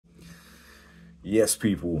Yes,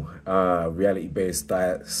 people, reality-based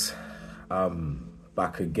diets.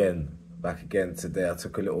 Back again, today. I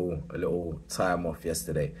took a little time off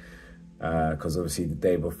yesterday, because obviously the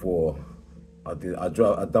day before I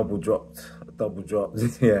double dropped,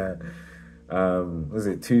 yeah. Was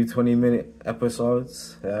it two 20-minute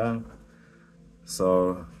episodes? Yeah.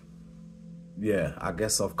 So yeah, I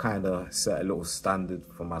guess I've kind of set a little standard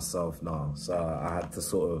for myself now. So I had to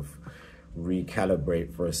sort of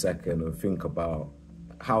recalibrate for a second and think about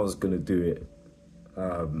how I was going to do it,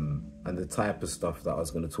 and the type of stuff that I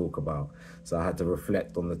was going to talk about. So I had to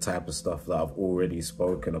reflect on the type of stuff that I've already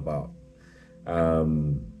spoken about.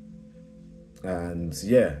 And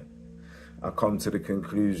yeah, I come to the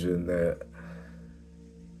conclusion that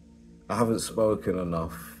I haven't spoken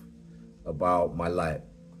enough about my light.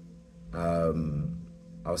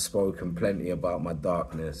 I've spoken plenty about my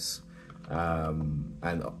darkness,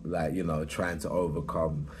 and like, you know, trying to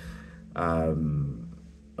overcome,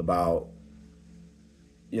 about,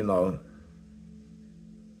 you know,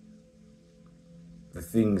 the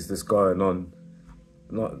things that's going on.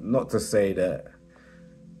 Not to say that,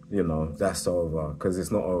 you know, that's over, because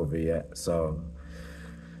it's not over yet. So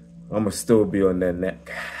I'm gonna still be on their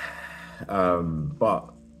neck. But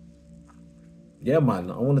yeah, man,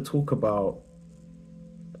 I want to talk about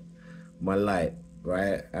my light,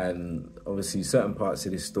 right? And obviously certain parts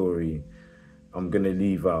of this story I'm gonna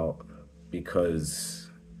leave out because,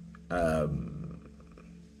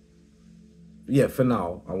 yeah, for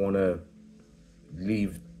now I want to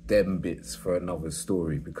leave them bits for another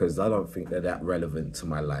story, because I don't think they're that relevant to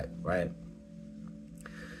my life, right?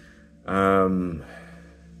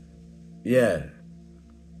 Yeah,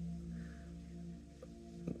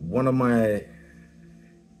 one of my,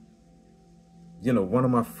 one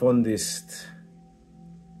of my fondest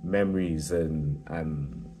memories and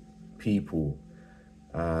people,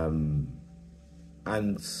 and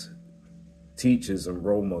teachers and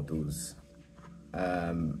role models,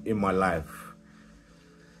 in my life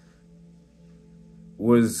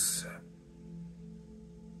was,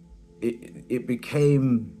 it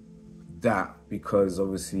became that because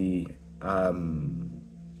obviously, at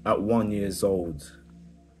 1 year old,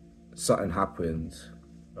 something happened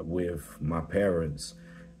with my parents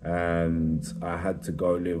and I had to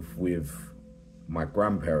go live with my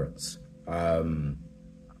grandparents. I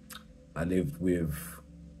lived with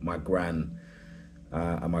my gran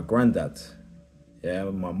and my granddad, yeah,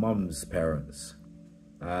 my mum's parents.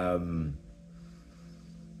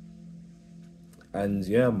 And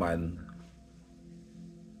yeah, man,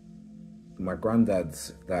 my granddad,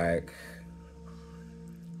 like,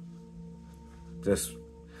 just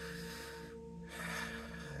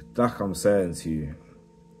like I'm saying to you,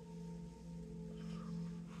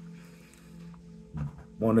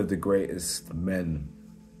 one of the greatest men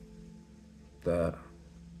that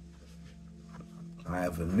I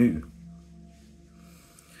ever knew.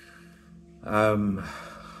 Let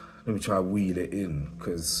me try to wheel it in,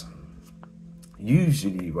 because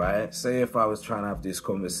usually, right, say if I was trying to have this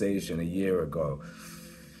conversation a year ago,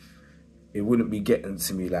 it wouldn't be getting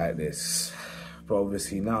to me like this. But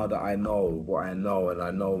obviously now that I know what I know, and I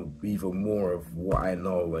know even more of what I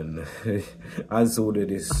know, and as all of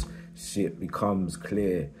this shit becomes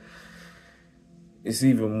clear, it's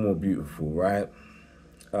even more beautiful, right?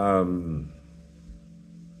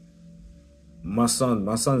 My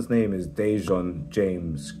son's name is Dejon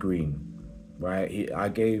James Green, right? I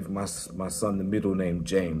gave my son the middle name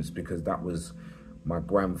James because that was my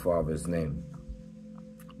grandfather's name.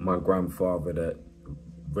 My grandfather that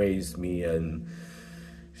raised me and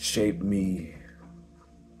shaped me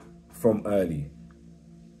from early,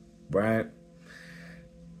 right?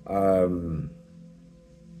 From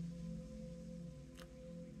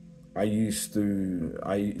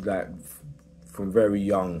very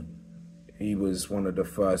young, he was one of the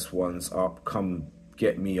first ones up, come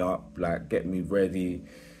get me up, like get me ready,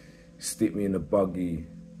 stick me in the buggy,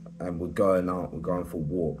 and we're going out, we're going for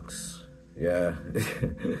walks, yeah.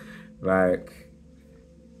 Like,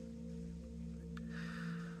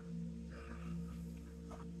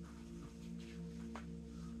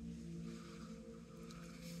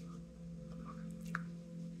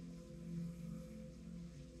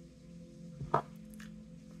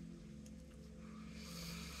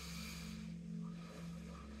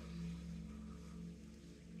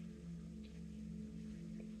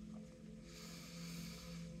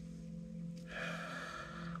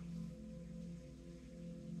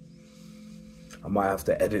 I might have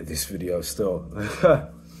to edit this video still.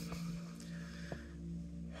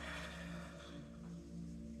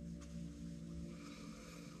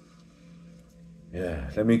 Yeah,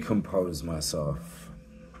 let me compose myself.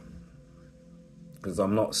 because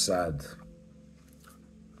I'm not sad.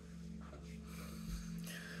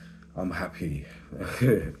 I'm happy.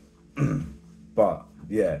 But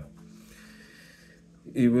yeah,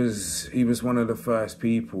 he was one of the first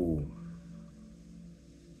people,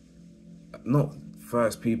 not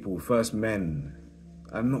first people, first men,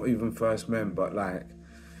 and not even first men, but like,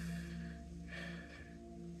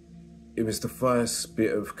 it was the first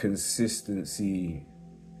bit of consistency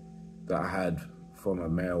that I had from a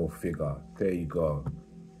male figure. There you go.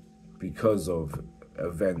 Because of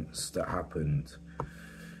events that happened,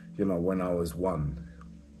 you know, when I was 1.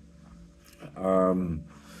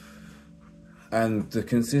 And the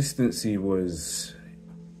consistency was,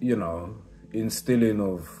 you know, instilling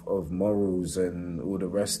of morals and all the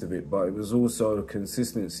rest of it, but it was also a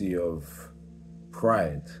consistency of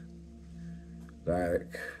pride.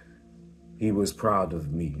 Like, he was proud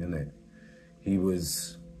of me, innit? He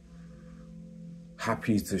was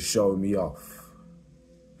happy to show me off.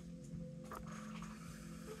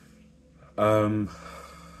 And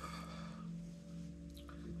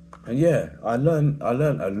yeah, I learned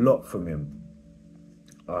a lot from him.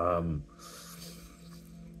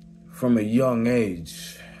 From a young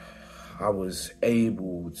age, I was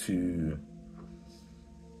able to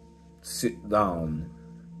sit down,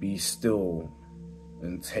 be still,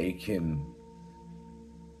 and take in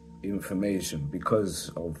information because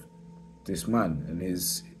of this man and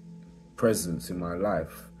his presence in my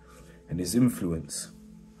life and his influence.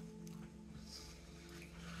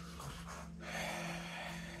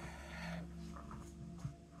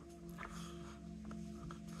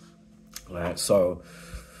 Right, so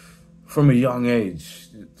from a young age,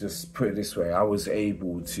 just put it this way, I was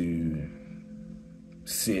able to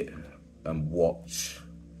sit and watch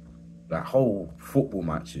like whole football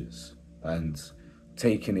matches and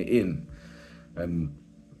taking it in, and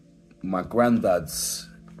my granddad's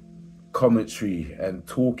commentary and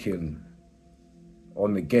talking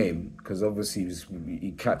on the game, because obviously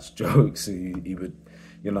he'd catch jokes, and he would,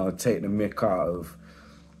 you know, take the mick out of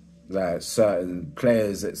like certain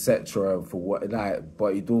players, etc. for what, like,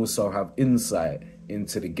 but he'd also have insight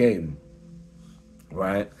into the game,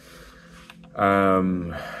 right?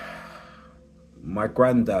 My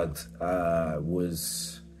granddad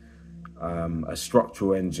was a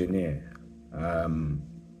structural engineer.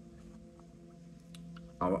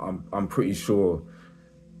 I'm pretty sure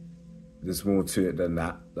there's more to it than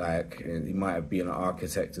that. Like, he might have been an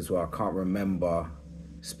architect as well. I can't remember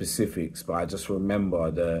specifics, but I just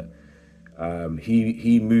remember that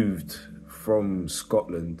he moved from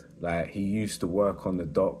Scotland. Like, he used to work on the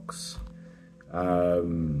docks,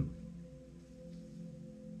 and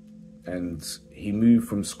he moved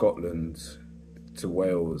from Scotland to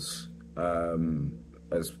Wales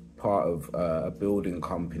as part of a building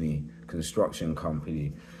company, construction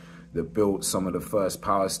company, that built some of the first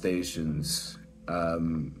power stations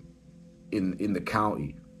in the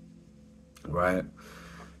county, right?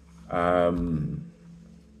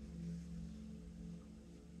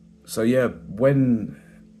 So yeah, when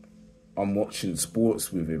I'm watching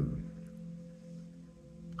sports with him,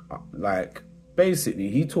 like, basically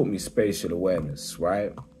he taught me spatial awareness,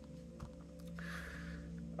 right?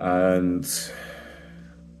 And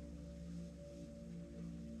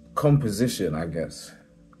composition, I guess,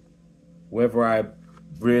 whether I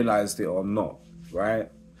realized it or not, right?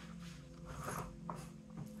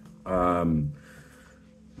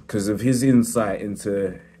 Because of his insight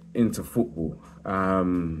into football.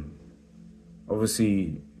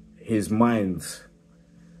 Obviously, his mind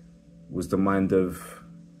was the mind of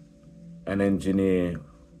an engineer,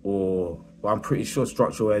 or, well, I'm pretty sure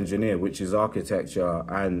structural engineer, which is architecture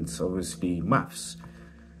and obviously maths,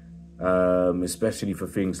 especially for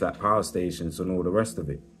things like power stations and all the rest of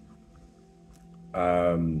it.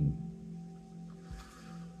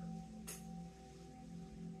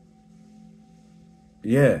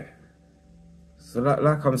 Yeah. So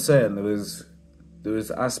like I'm saying, there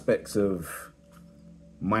was aspects of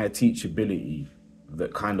my teachability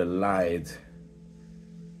that kind of lied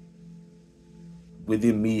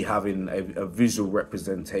within me having a visual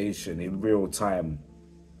representation in real time,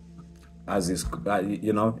 as is,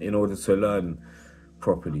 you know, in order to learn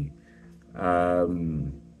properly.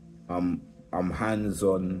 I'm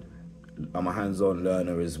hands-on. I'm a hands-on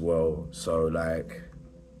learner as well. So, like,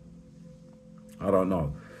 I don't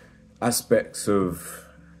know, aspects of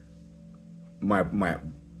my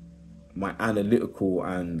analytical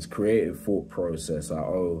and creative thought process I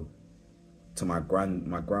owe to my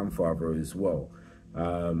grandfather as well.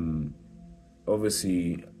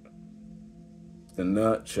 Obviously, the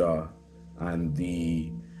nurture and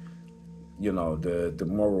the, you know, the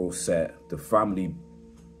moral set, the family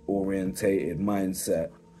orientated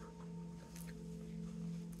mindset.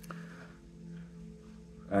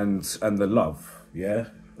 And the love, yeah?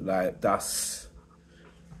 Like, that's,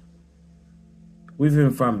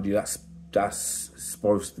 within family, that's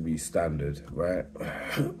supposed to be standard, right?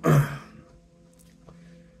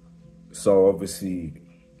 So obviously,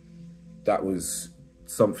 that was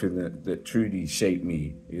something that truly shaped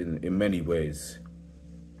me in many ways.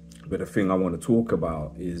 But the thing I want to talk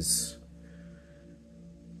about is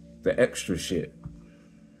the extra shit.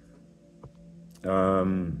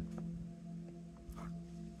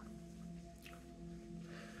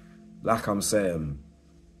 Like I'm saying,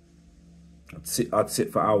 I'd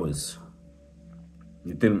sit for hours.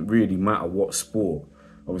 It didn't really matter what sport.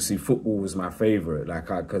 Obviously, football was my favorite. Like,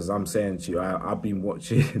 because I'm saying to you, I've been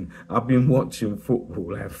watching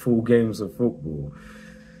football, like full games of football,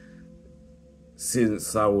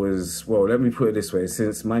 since I was, well, let me put it this way,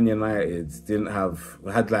 since Man United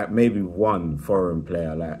had like maybe one foreign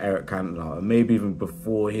player, like Eric Cantona, and maybe even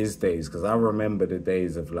before his days, because I remember the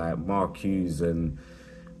days of like Mark Hughes and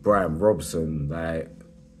Brian Robson. Like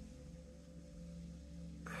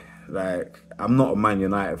I'm not a Man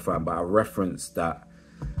United fan, but I referenced that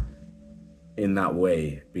in that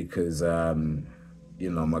way because you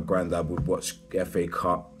know, my granddad would watch FA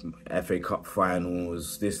Cup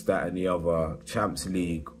finals, this, that, and the other, Champions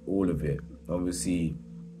League, all of it. Obviously,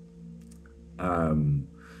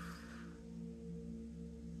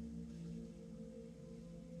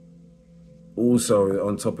 also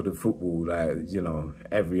on top of the football, like, you know,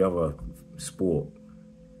 every other sport,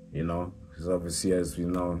 you know, because obviously, as we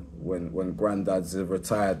know, when granddads are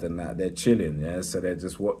retired and that, they're chilling, yeah, so they're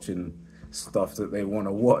just watching stuff that they want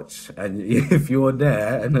to watch, and if you're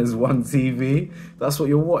there and there's one TV, that's what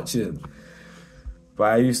you're watching.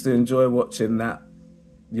 But I used to enjoy watching that,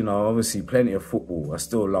 you know, obviously plenty of football. I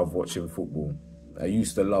still love watching football. I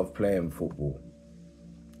used to love playing football.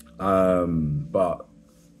 But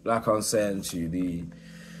like I'm saying to you,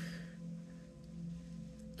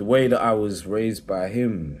 the way that I was raised by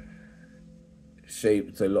him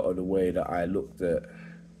shaped a lot of the way that I looked at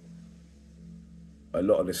a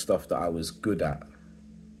lot of the stuff that I was good at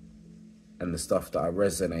and the stuff that I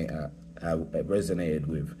resonated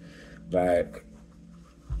with. Like,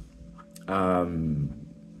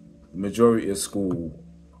 majority of school,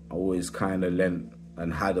 I always kind of lent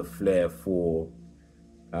and had a flair for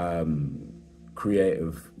the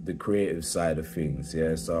creative side of things,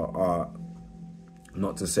 yeah. So art,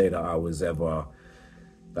 not to say that I was ever,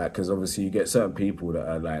 like, because obviously you get certain people that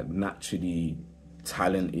are like naturally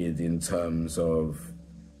talented in terms of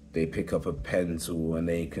they pick up a pencil and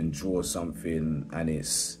they can draw something and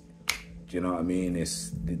it's, do you know what I mean?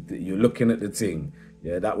 It's, you're looking at the thing.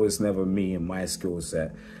 Yeah, that was never me and my skill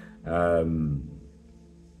set. And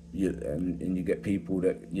you get people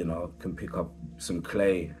that, you know, can pick up some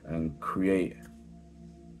clay and create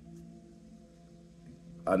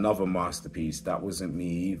another masterpiece. That wasn't me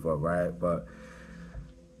either, right? But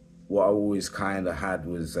what I always kind of had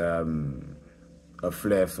was a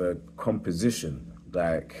flair for composition,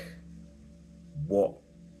 like what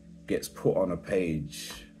gets put on a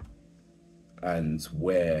page and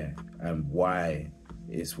where and why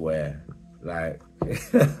it's where, like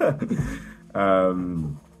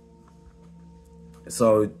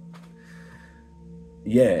so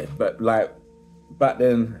yeah. But like back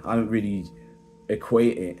then I didn't really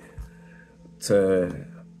equate it to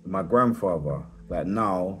my grandfather. Like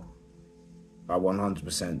now I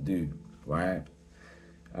 100% do, right?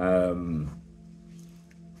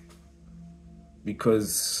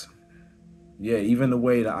 Because yeah, even the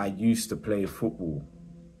way that I used to play football,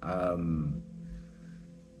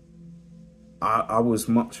 I was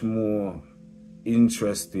much more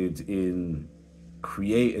interested in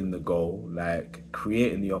creating the goal, like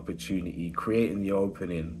creating the opportunity, creating the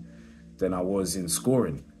opening, than I was in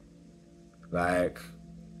scoring. Like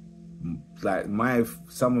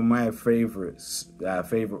some of my favorite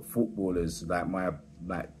footballers,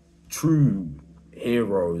 like true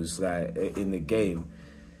heroes, like in the game,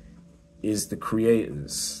 is the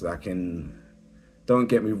creators. Like, don't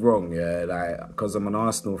get me wrong, yeah, like, because I'm an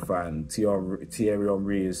Arsenal fan, Thierry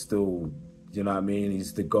Henry is still, you know what I mean,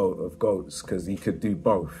 he's the GOAT of GOATs because he could do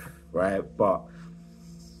both, right? But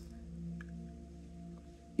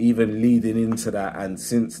even leading into that and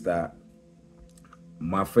since that,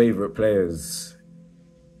 my favorite players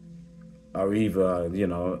are either, you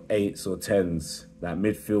know, 8s or 10s, like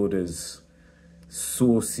midfielders,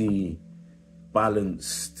 saucy,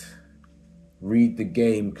 balanced, read the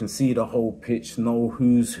game, can see the whole pitch, know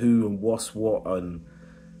who's who and what's what and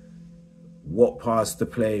what pass to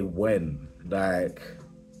play when. Like,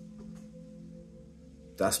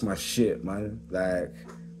 that's my shit, man. Like,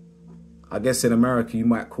 I guess in America you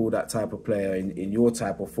might call that type of player in your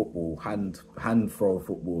type of football, hand throw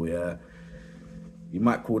football, yeah. You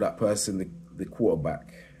might call that person the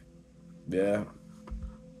quarterback, yeah.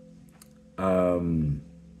 In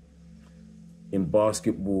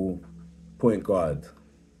basketball, point guard,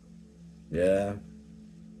 yeah.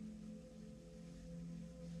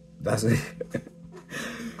 That's it.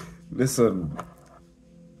 Listen,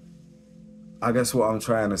 I guess what I'm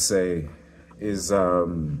trying to say is,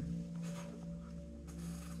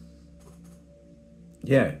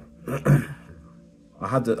 yeah,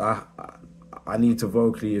 I need to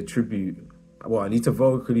vocally attribute, well, I need to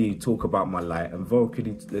vocally talk about my light and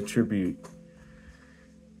vocally attribute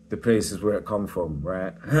the places where it come from,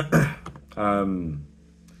 right?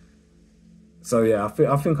 So yeah, I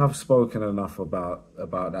think I've spoken enough about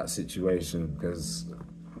that situation, because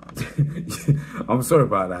I'm sorry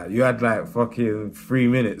about that. You had like fucking 3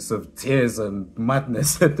 minutes of tears and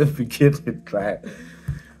madness at the beginning, like,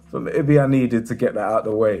 so maybe I needed to get that out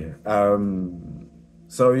of the way.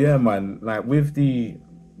 So yeah, man, like with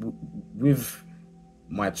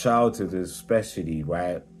my childhood especially,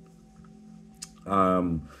 right?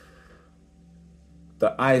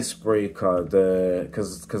 The icebreaker,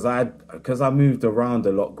 because I moved around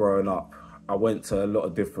a lot growing up. I went to a lot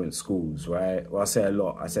of different schools, right? Well, I say a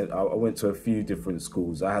lot. I went to a few different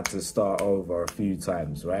schools. I had to start over a few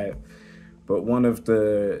times, right? But one of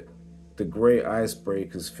the great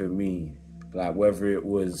icebreakers for me, like whether it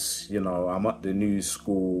was, you know, I'm at the new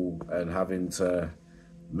school and having to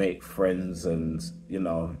make friends and, you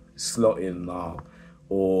know, slot in now,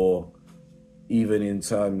 or even in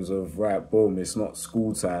terms of, right, boom, it's not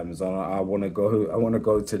school times, I want to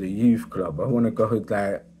go to the youth club, I want to go,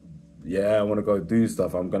 like, yeah, I want to go do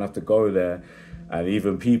stuff, I'm gonna have to go there. And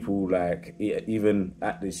even people, like, even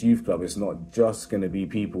at this youth club, it's not just gonna be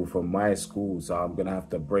people from my school, so I'm gonna have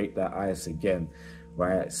to break that ice again,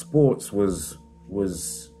 right? Sports was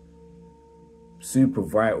super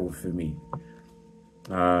vital for me.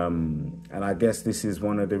 And I guess this is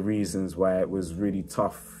one of the reasons why it was really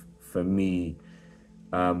tough for me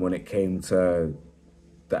when it came to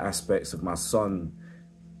the aspects of my son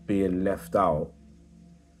being left out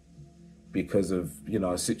because of, you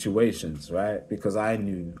know, situations, right? Because I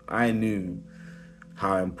knew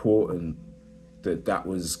how important that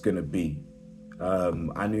was gonna be.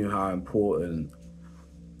 I knew how important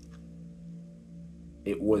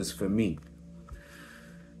it was for me.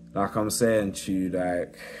 Like I'm saying to you,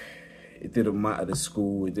 like, it didn't matter the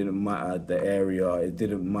school, it didn't matter the area, it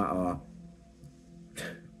didn't matter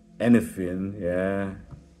anything, yeah.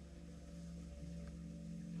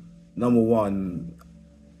 Number one,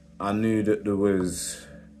 I knew that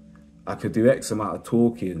I could do X amount of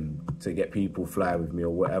talking to get people fly with me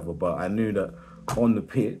or whatever, but I knew that on the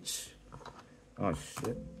pitch, oh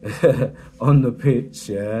shit, on the pitch,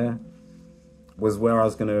 yeah, was where I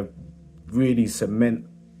was gonna really cement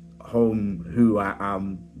home who I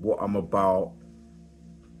am, what I'm about,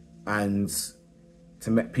 and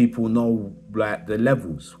to make people know, like, the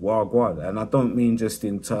levels, wagwan. And I don't mean just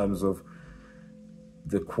in terms of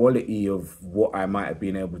the quality of what I might have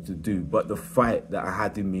been able to do, but the fight that I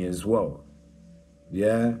had in me as well.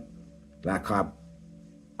 Yeah, like I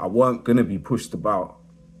weren't gonna be pushed about.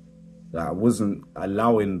 Like, I wasn't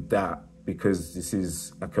allowing that, because this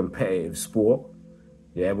is a competitive sport.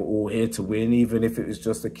 Yeah, we're all here to win, even if it was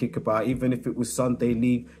just a kickabout, even if it was Sunday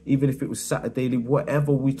league, even if it was Saturday league,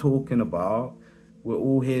 whatever we're talking about, we're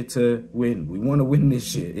all here to win. We want to win this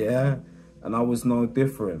shit, yeah? And I was no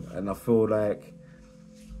different. And I feel like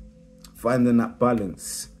finding that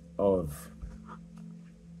balance of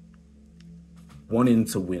wanting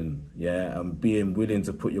to win, yeah, and being willing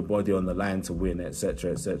to put your body on the line to win,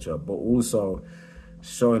 etc., but also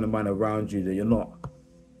showing the man around you that you're not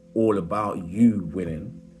all about you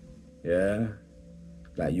winning, yeah?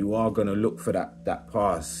 Like, you are gonna look for that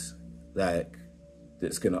pass, like,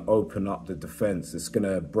 that's gonna open up the defense, it's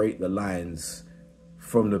gonna break the lines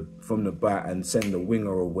from the bat and send the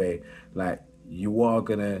winger away. Like, you are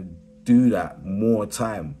gonna do that more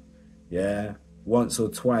time, yeah? Once or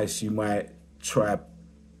twice you might try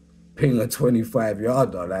ping a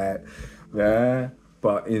 25-yarder, like, yeah?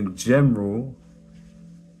 But in general,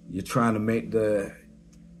 you're trying to make the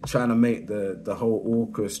whole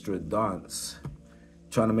orchestra dance,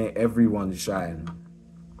 trying to make everyone shine.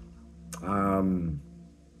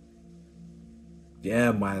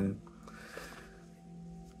 Yeah, man.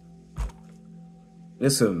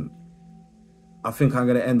 Listen, I think I'm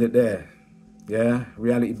gonna end it there. Yeah,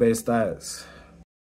 reality-based diets.